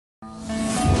Hi,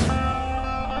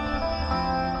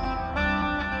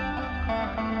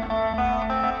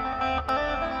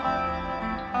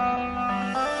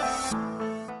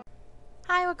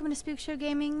 welcome to Spook Show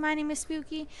Gaming. My name is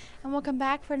Spooky, and welcome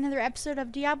back for another episode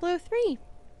of Diablo 3.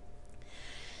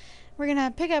 We're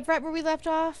gonna pick up right where we left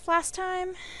off last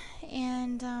time,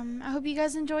 and I hope you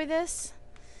guys enjoy this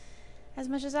as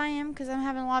much as I am, because I'm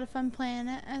having a lot of fun playing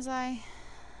it. As I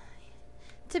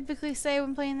typically say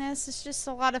when playing this, it's just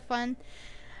a lot of fun.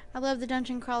 I love the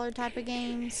dungeon crawler type of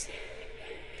games.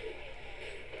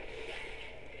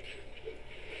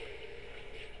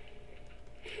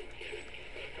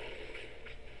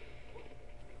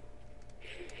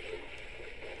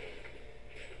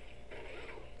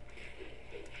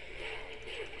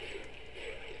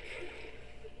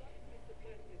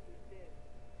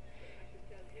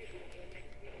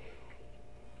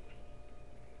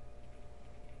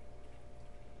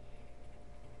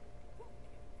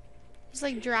 It's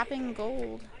like dropping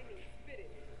gold.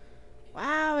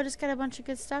 Wow, I just got a bunch of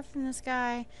good stuff from this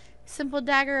guy. Simple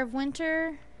Dagger of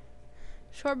Winter,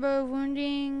 Short Bow of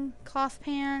Wounding, Cloth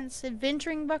Pants,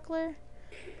 Adventuring Buckler.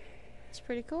 It's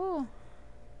pretty cool.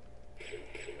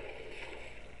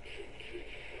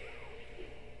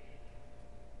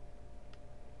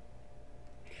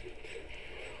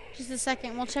 Just a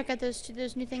second, we'll check out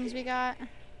those new things we got.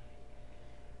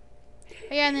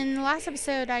 Oh yeah, and then in the last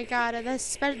episode I got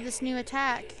this new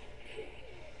attack.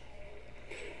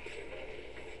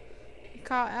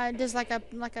 It does like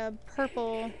a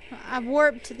purple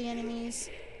warp to the enemies.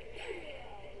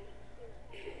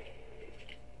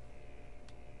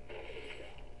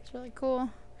 It's really cool.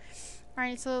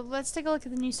 Alright, so let's take a look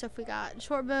at the new stuff we got.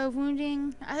 Short bow of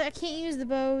wounding. I can't use the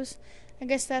bows. I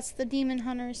guess that's the demon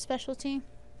hunter's specialty.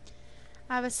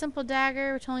 I have a simple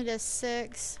dagger, which only does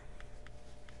 6.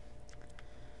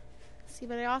 Let's see,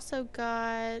 but I also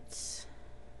got...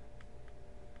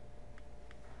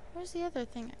 Where's the other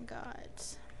thing I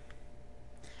got?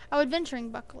 Oh, adventuring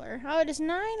buckler. Oh, it is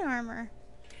 9 armor.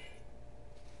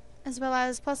 As well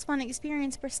as +1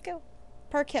 experience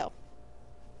per kill.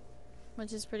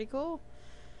 Which is pretty cool.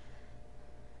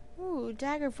 Ooh,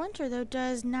 Dagger of Winter, though,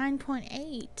 does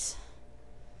 9.8.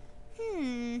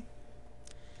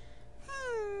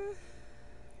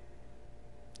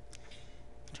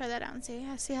 Try that out and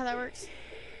see how that works.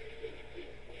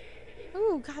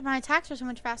 Ooh, God, my attacks are so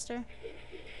much faster.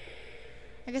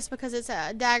 I guess because it's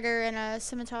a dagger and a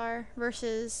scimitar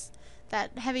versus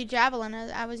that heavy javelin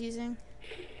I was using.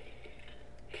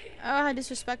 Oh, how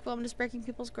disrespectful. I'm just breaking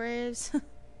people's graves.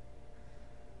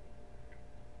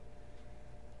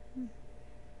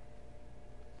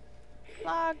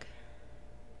 Log.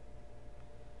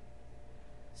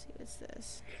 Let's see, what's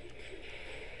this?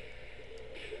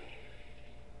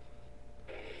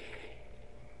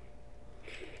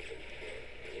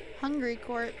 Hungry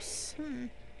corpse.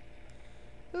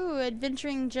 Ooh,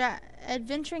 adventuring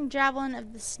javelin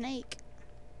of the snake.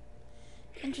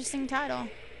 Interesting title.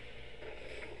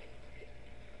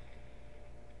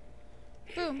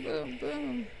 Boom, boom,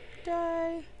 boom.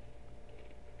 Die.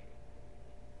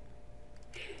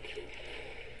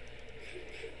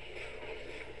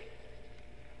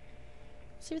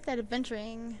 See what that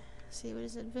adventuring. See what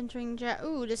is it? Adventuring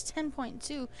ooh, it is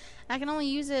 10.2. I can only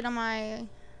use it on my.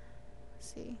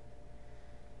 Let's see.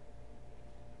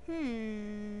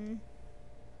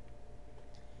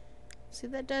 See,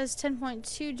 that does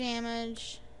 10.2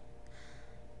 damage.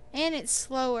 And it's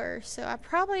slower, so I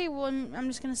probably wouldn't. I'm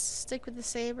just gonna stick with the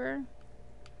saber.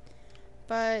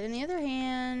 But on the other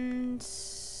hand,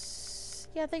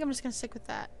 yeah, I think I'm just gonna stick with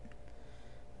that.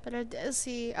 But let's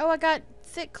see. Oh, I got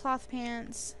thick cloth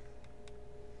pants.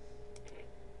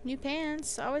 New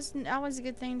pants. Always a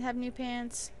good thing to have new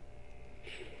pants.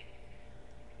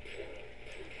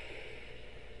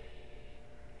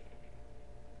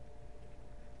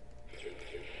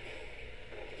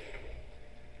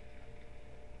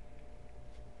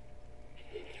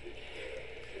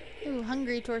 Ooh,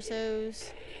 hungry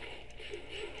torsos.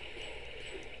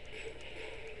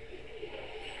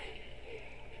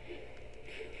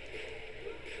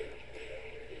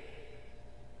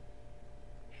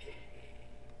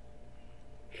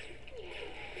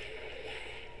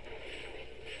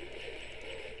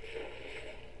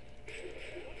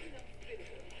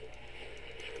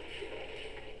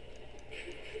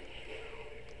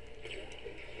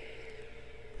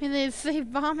 I mean, they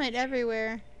vomit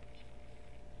everywhere.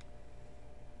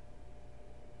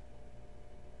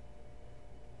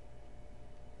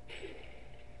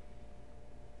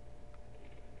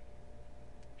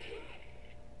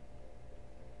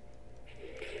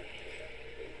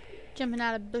 Jumping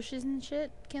out of bushes and shit,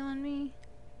 killing me.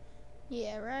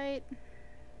 Yeah, right?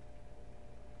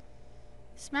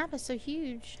 This map is so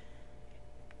huge.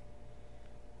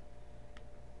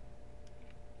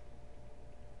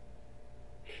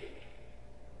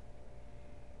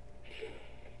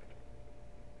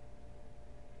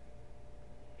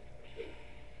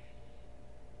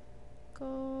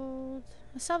 Gold.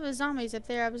 I saw the zombies up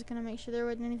there. I was gonna make sure there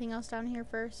wasn't anything else down here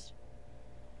first.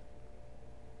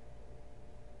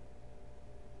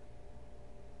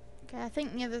 Okay, I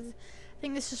think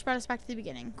this just brought us back to the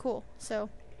beginning. Cool. So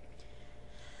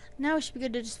now we should be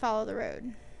good to just follow the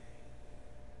road.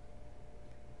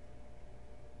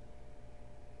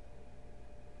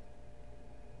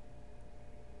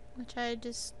 Which I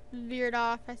just veered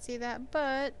off. I see that,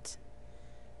 but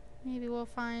maybe we'll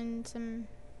find some.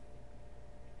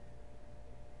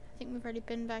 I think we've already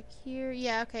been back here.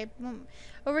 Yeah, okay.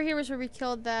 Over here was where we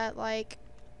killed that, like,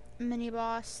 mini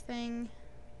boss thing.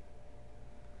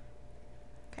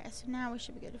 Okay, so now we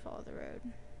should be good to follow the road.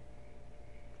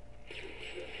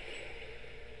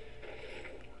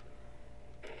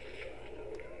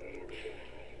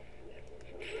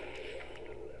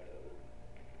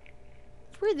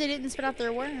 It's weird they didn't spit out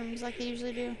their worms like they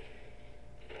usually do.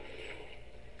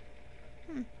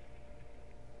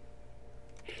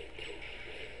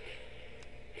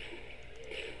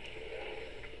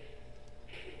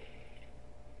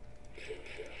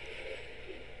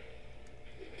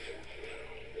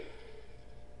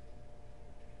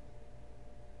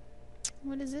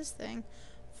 What is this thing?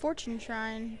 Fortune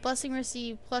Shrine. Blessing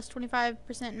received. Plus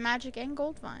 25% magic and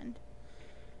gold find.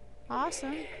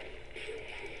 Awesome.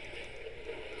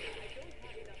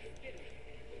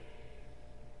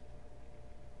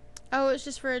 Oh, it's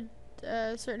just for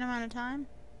a certain amount of time?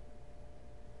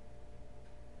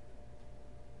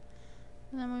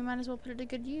 Well, then we might as well put it to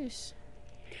good use.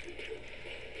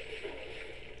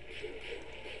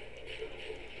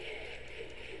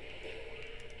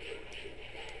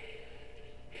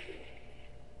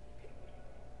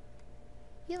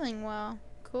 Healing well.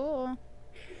 Cool.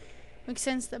 Makes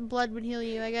sense that blood would heal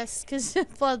you, I guess, because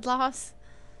of blood loss.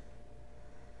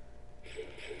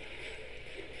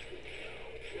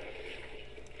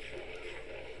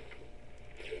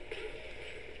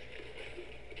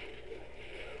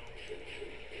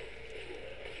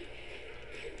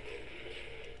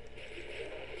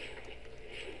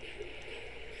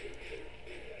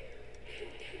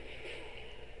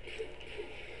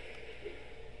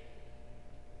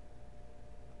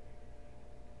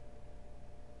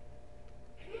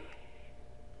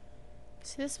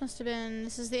 See, this must have been...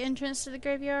 This is the entrance to the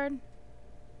graveyard.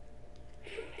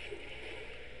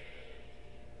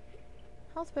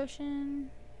 Health potion.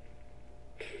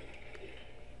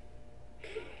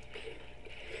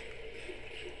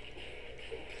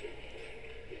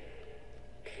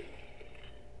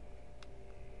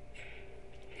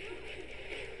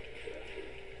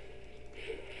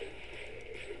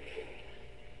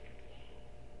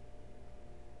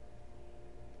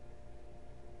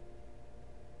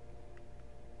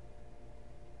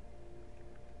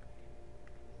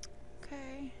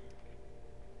 Okay.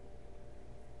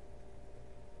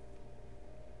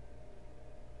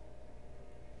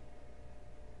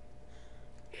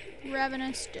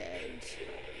 Ravenous dead.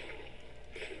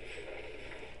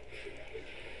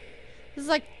 This is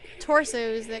like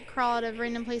torsos that crawl out of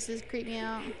random places, creep me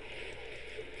out.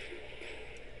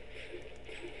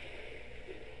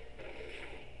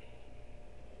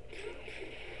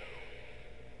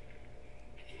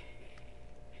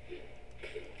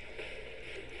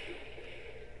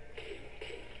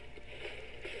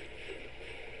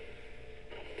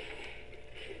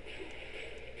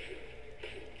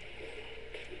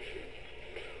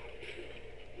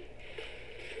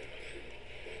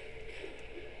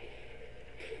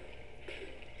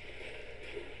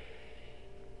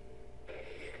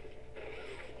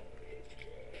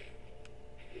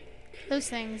 Those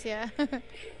things, yeah.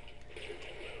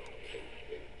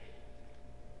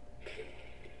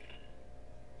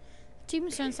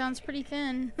 Tombstone sounds pretty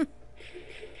thin.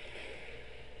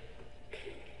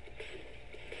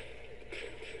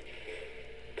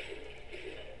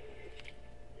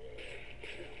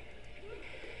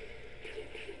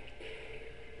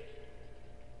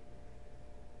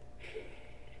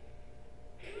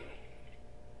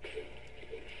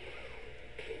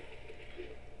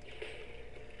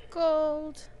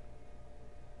 Gold.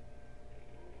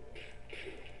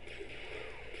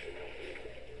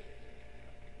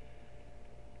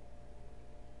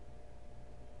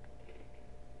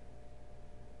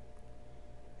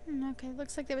 Okay,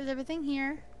 looks like that was everything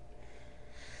here.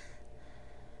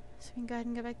 So we can go ahead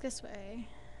and go back this way.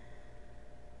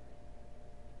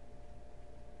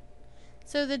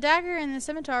 So the dagger and the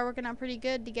scimitar are working out pretty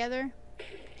good together.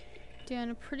 Doing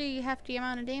a pretty hefty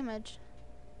amount of damage.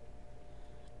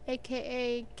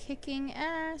 AKA kicking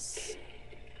ass.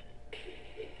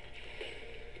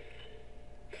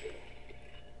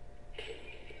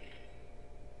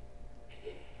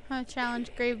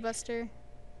 Challenge Gravebuster.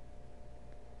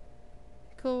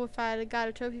 Cool if I had got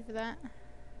a trophy for that.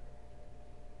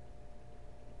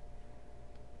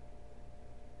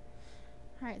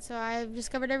 Alright, so I've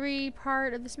discovered every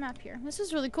part of this map here. This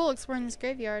is really cool, exploring this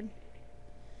graveyard.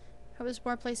 Hope there's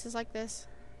more places like this.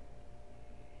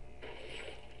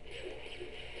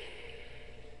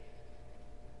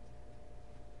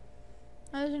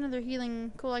 Oh, there's another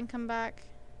healing. Cool, I can come back.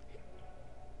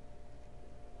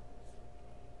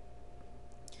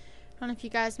 I don't know if you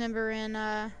guys remember in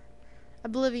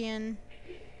Oblivion,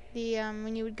 the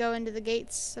when you would go into the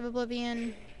gates of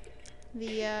Oblivion,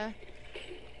 the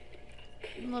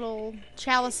little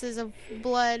chalices of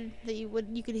blood that you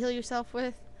could heal yourself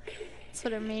with. That's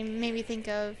what it made me think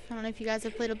of. I don't know if you guys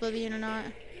have played Oblivion or not.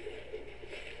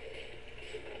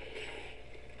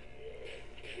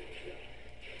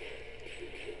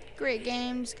 Great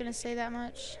game, just gonna say that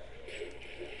much.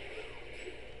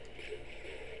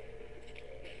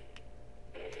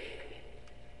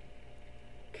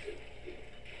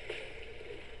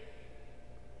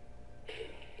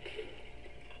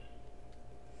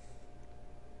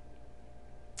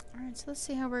 Alright, so let's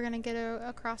see how we're gonna get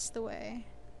across the way.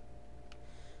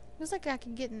 Looks like I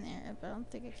can get in there, but I don't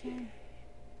think I can.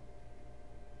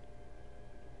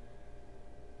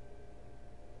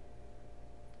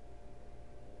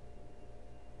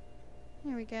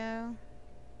 Here we go.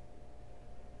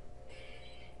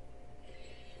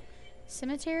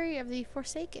 Cemetery of the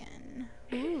Forsaken.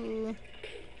 Ooh.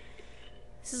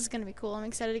 This is gonna be cool. I'm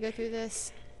excited to go through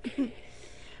this. But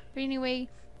anyway,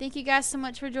 thank you guys so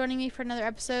much for joining me for another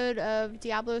episode of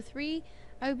Diablo 3.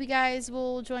 I hope you guys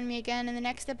will join me again in the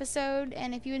next episode.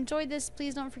 And if you enjoyed this,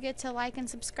 please don't forget to like and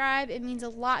subscribe. It means a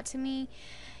lot to me.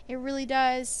 It really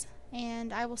does.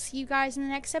 And I will see you guys in the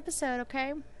next episode,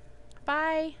 okay?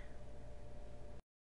 Bye.